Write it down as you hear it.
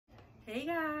Hey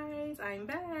guys, I'm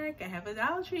back. I have a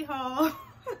Dollar Tree haul.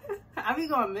 I'll be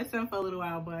going missing for a little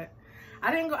while, but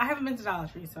I haven't been to Dollar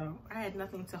Tree, so I had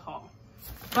nothing to haul.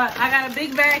 But I got a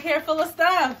big bag here full of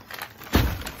stuff.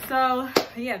 So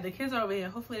yeah, the kids are over here.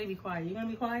 Hopefully they be quiet. You gonna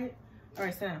be quiet? All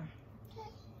right, sit down.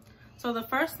 So the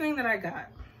first thing that I got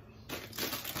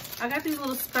these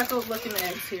little speckled looking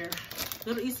eggs here.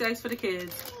 Little Easter eggs for the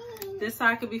kids. This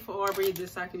side could be for Aubrey,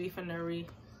 this side could be for Nuri.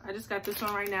 I just got this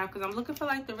one right now because I'm looking for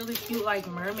like the really cute like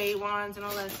mermaid ones and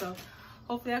all that, so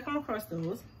hopefully I come across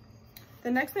those.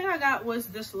 The next thing I got was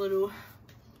this little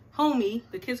homie.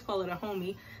 The kids call it a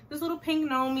homie. This little pink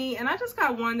Nomi, and I just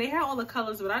got one. They had all the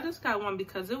colors, but I just got one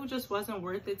because it just wasn't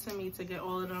worth it to me to get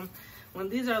all of them. When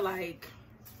these are like,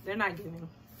 they're not giving.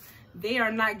 They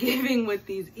are not giving with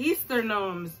these Easter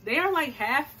gnomes. They are like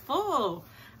half full.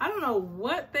 I don't know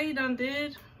what they done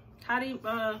did. How they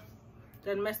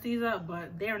done messed these up,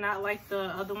 but they're not like the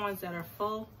other ones that are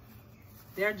full.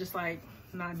 They're just like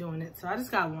not doing it. So I just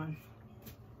got one.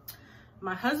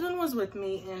 My husband was with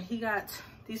me and he got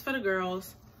these for the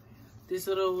girls. These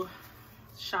little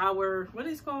shower, what are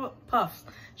these called? Puffs.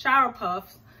 Shower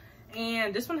puffs.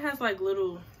 And this one has like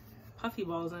little puffy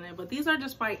balls in it, but these are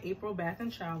just by April Bath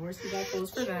and Showers. He got those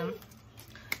for them.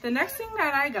 The next thing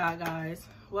that I got, guys,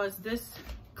 was this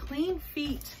Clean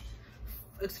Feet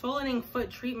exfoliating foot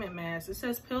treatment mask. It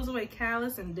says peels away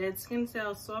callus and dead skin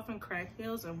cells, soften cracked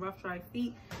heels and rough dry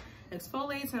feet,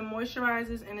 exfoliates and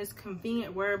moisturizes, and is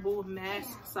convenient wearable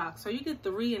mask sock. So you get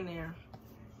 3 in there.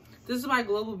 This is by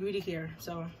Global Beauty Care,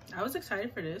 so I was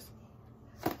excited for this.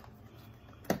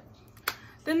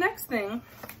 The next thing,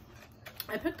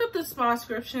 I picked up the spa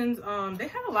prescriptions. They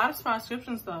had a lot of spa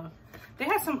prescription stuff. They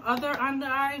had some other under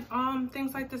eye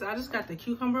things like this. I just got the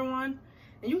cucumber one.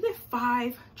 And you get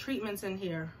 5 treatments in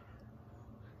here.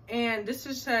 And this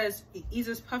just says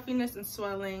eases puffiness and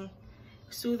swelling,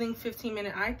 soothing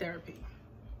 15-minute eye therapy.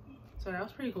 So that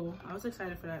was pretty cool. I was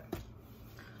excited for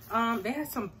that. They had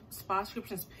some spa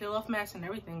prescriptions, peel off masks and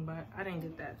everything, but I didn't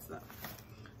get that stuff.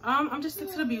 I'm just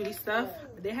sticking to the beauty stuff.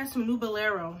 They had some new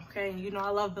Bolero, okay? And you know I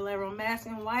love Bolero masks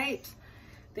and wipes.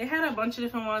 They had a bunch of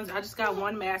different ones. I just got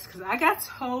one mask because I got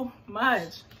so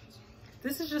much.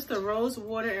 This is just the rose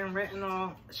water and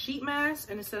retinol sheet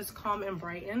mask, and it says calm and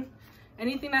brighten.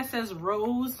 Anything that says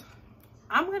rose,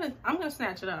 I'm gonna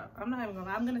snatch it up. I'm not even gonna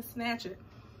lie, I'm gonna snatch it.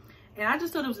 And I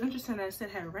just thought it was interesting that it said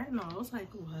had retinol. I was like,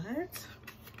 what?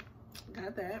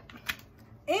 Got that.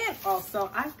 And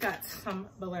also I've got some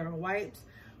Bolero wipes.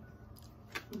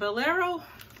 Bolero,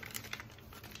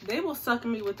 they will suck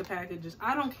me with the packages.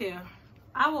 I don't care.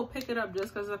 I will pick it up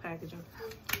just because of the packaging.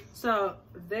 So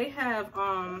they have,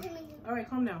 all right,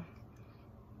 calm down.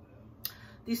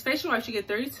 These facial wipes, you get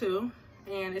 32,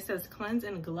 and it says cleanse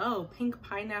and glow, pink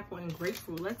pineapple and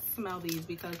grapefruit. Let's smell these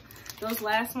because those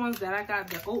last ones that I got,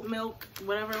 the oat milk,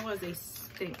 whatever it was, they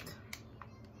stinked.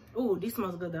 Ooh, these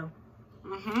smells good though.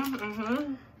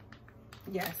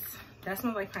 Yes, that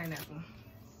smells like pineapple.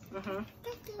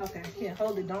 Okay, here,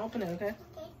 hold it, don't open it, okay?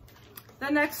 The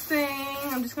next thing,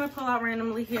 I'm just gonna pull out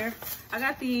randomly here. I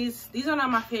got these. These are not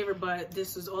my favorite, but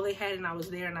this is all they had and I was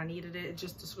there and I needed it.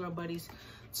 Just the Scrub Buddies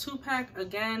 2-pack.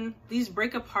 Again, these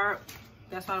break apart.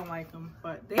 That's why I don't like them,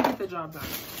 but they get the job done.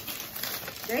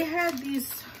 They had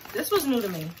these, this was new to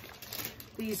me.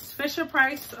 These Fisher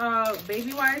Price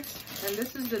baby wipes, and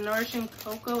this is the Nourishing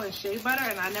Cocoa and Shea Butter,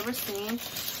 and I never seen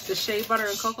the Shea Butter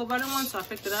and Cocoa Butter one, so I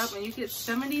picked it up, and you get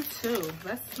 72.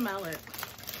 Let's smell it.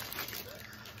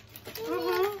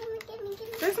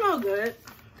 They smell good.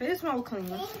 They smell clean.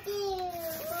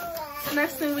 The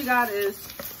next thing we got is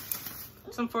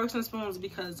some forks and spoons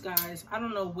because, guys, I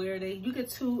don't know where you get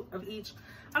 2 of each.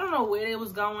 I don't know where they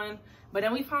was going, but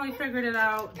then we finally figured it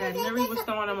out that Nuri was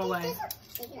throwing them away.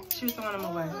 She was throwing them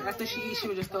away. After she eats, she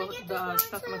would just throw the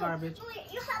stuff in the garbage.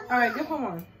 All right, give her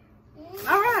one.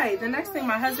 All right, the next thing,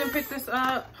 my husband picked this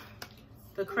up.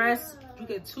 The Crest, you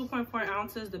get 2.4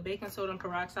 ounces. The baking soda and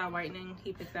peroxide whitening,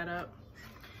 he picked that up.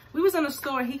 We was in the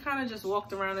store, he kind of just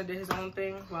walked around and did his own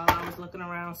thing while I was looking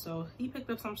around. So he picked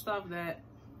up some stuff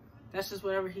that's just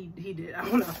whatever he did. I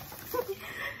don't know.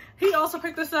 He also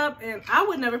picked this up, and I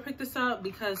would never pick this up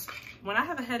because when I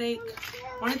have a headache,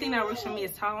 only thing that works for me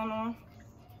is Tylenol.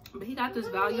 But he got this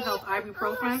Value Health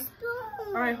Ibuprofen.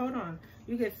 All right, hold on.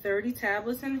 You get 30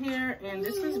 tablets in here, and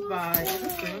this is by, is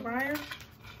it Greenbrier?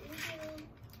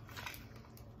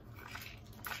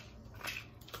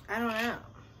 I don't know.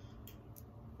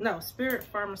 No, Spirit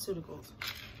Pharmaceuticals.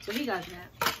 So he got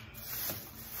that.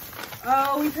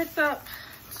 Oh, we picked up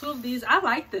 2 of these. I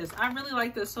like this. I really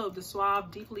like this soap, the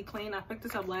Suave Deeply Clean. I picked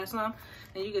this up last time,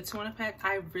 and you get 2 in a pack.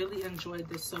 I really enjoyed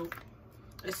this soap.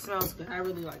 It smells good. I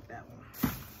really like that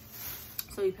one.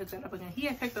 So he picked that up again. He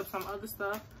had picked up some other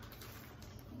stuff,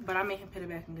 but I made him put it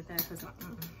back and get that because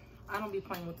I don't be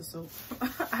playing with the soap.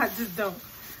 I just don't.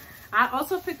 I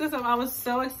also picked this up. I was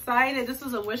so excited. This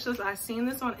was a wish list. I seen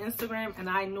this on Instagram and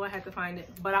I knew I had to find it,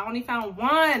 but I only found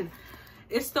one.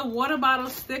 It's the water bottle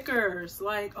stickers.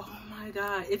 Like, oh my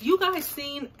God. If you guys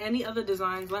seen any other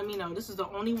designs, let me know. This is the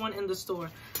only one in the store.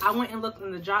 I went and looked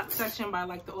in the jot section by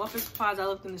like the office supplies. I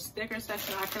looked in the sticker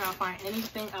section. I could not find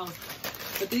anything else.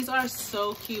 But these are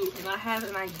so cute. And I have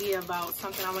an idea about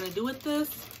something I want to do with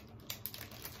this.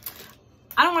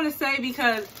 I don't want to say,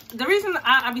 because the reason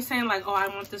I be saying like, oh, I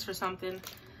want this for something,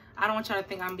 I don't want y'all to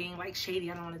think I'm being like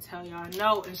shady. I don't want to tell y'all.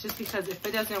 No, it's just because if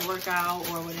it doesn't work out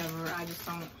or whatever, I just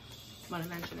don't want to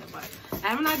mention it. But I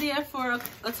have an idea for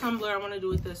a tumbler I want to do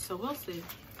with this, so we'll see.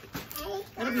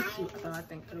 It'll be cute though. I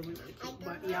think it'll be really cute.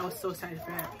 But yeah, I was so excited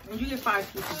for that. And you get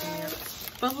 5 pieces in there.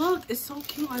 But look, it's so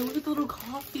cute. Like, look at the little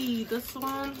coffee. This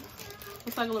one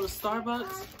looks like a little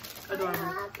Starbucks.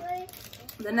 Adorable.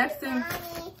 The next thing,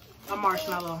 a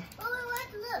marshmallow.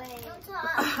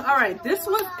 All right, this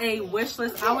was a wish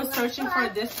list. I was searching for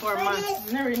this for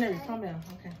months. Neri, calm down.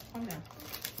 Okay, calm down.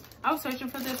 I was searching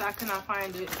for this. I could not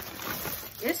find it.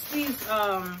 It's these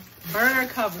burner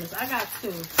covers. I got 2.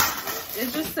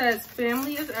 It just says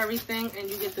family is everything, and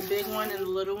you get the big one and the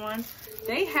little one.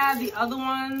 They had the other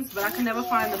ones, but I could never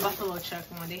find the buffalo check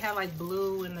one. They had like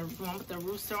blue and the one with the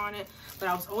rooster on it, but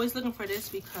I was always looking for this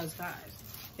because, guys,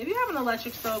 if you have an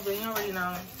electric stove, then you already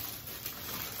know.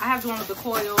 I have the one with the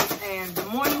coils, and the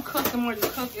more you cook,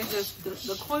 it's just,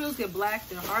 the coils get black,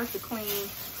 they're hard to clean.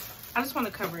 I just want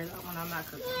to cover it up when I'm not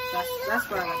cooking. That's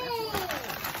what I got that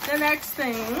for. The next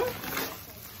thing,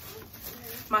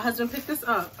 my husband picked this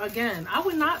up. Again, I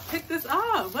would not pick this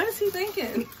up. What is he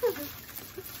thinking?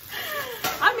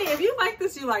 I mean, if you like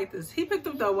this, you like this. He picked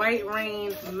up the White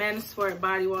Rain Men's Sport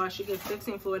Body Wash. You get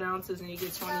 15 fluid ounces and you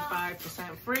get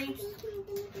 25% free.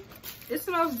 It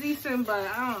smells decent, but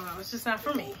I don't know. It's just not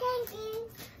for me.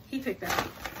 He picked that up.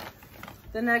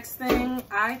 The next thing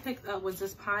I picked up was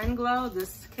this Pine Glow,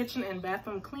 this kitchen and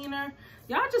bathroom cleaner.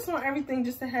 Y'all just want everything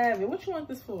just to have it. What you want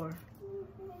this for?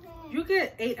 You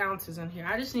get 8 ounces in here.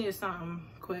 I just needed something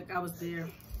quick. I was there.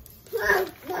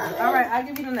 All right, I'll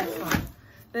give you the next one.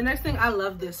 The next thing, I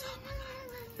love this. Oh my God.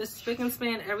 This Spick and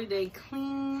Span Everyday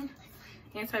Clean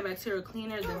Antibacterial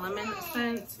Cleaner, the lemon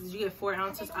scent. You get 4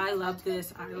 ounces. I love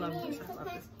this. I love this. I love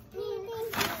this.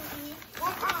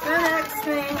 The next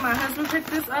thing, my husband picked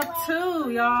this up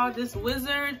too, y'all. This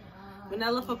Wizard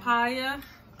Vanilla Papaya.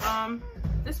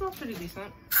 This smells pretty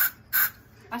decent.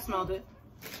 I smelled it.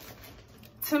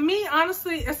 To me,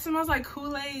 honestly, it smells like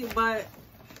Kool-Aid, but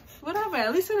whatever.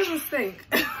 At least it doesn't stink.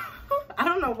 I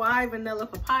don't know why vanilla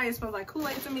papaya smells like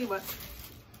Kool-Aid to me, but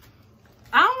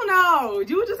I don't know.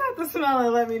 You just have to smell it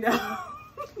and let me know.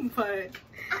 But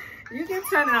you get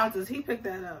 10 ounces. He picked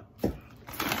that up.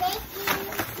 Thank you.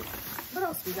 What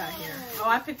else we got here? Oh,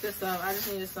 I picked this up. I just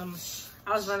needed some.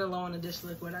 I was running low on the dish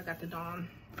liquid. I got the Dawn.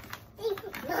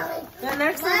 The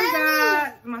next thing we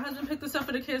got, my husband picked this up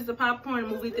for the kids, the popcorn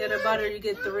movie theater butter. You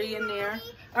get 3 in there.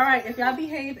 All right, if y'all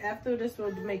behave after this,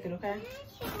 we'll make it, okay?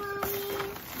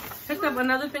 Picked up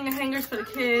another thing of hangers for the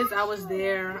kids. I was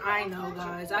there. I know,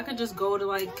 guys. I could just go to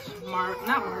like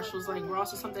not Marshall's, like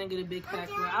Ross or something and get a big pack,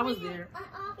 but I was there.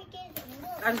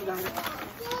 I just got it.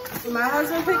 So my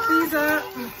husband picked these up.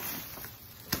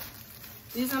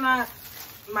 These are not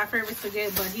my favorites to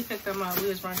get, but he picked them up.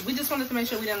 We just wanted to make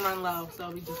sure we didn't run low, so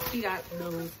he got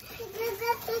those.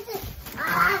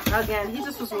 Again, he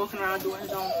just was walking around doing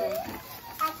his own thing.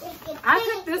 I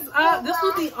picked this up. This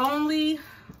was the only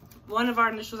one of our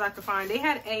initials I could find. They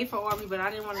had A for Aubrey, but I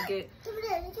didn't want to get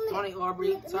only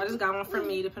Aubrey, so I just got one for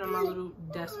me to put on my little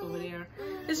desk over there.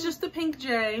 It's just the pink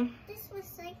J.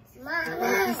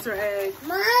 Easter egg.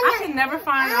 I can never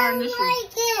find our initials.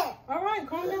 All right,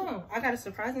 calm down. I got a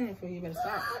surprise in here for you. You better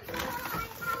stop.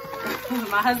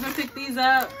 My husband picked these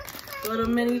up. Little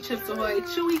mini Chips Ahoy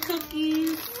chewy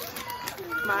cookies.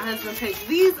 My husband picked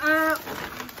these up.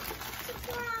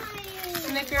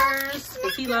 Snickers,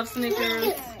 because he loves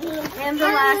Snickers. And the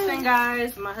last thing,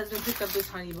 guys, my husband picked up this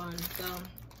honey bun. So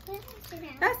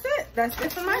that's it. That's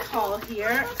it for my haul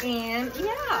here. And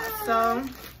yeah, so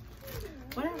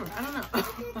whatever, I don't know.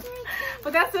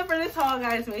 But that's it for this haul,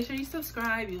 guys. Make sure you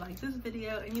subscribe, you like this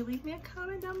video, and you leave me a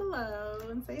comment down below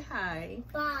and say hi.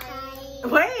 Bye.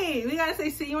 Wait, we gotta say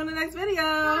see you in the next video.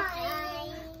 Bye.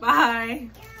 Bye.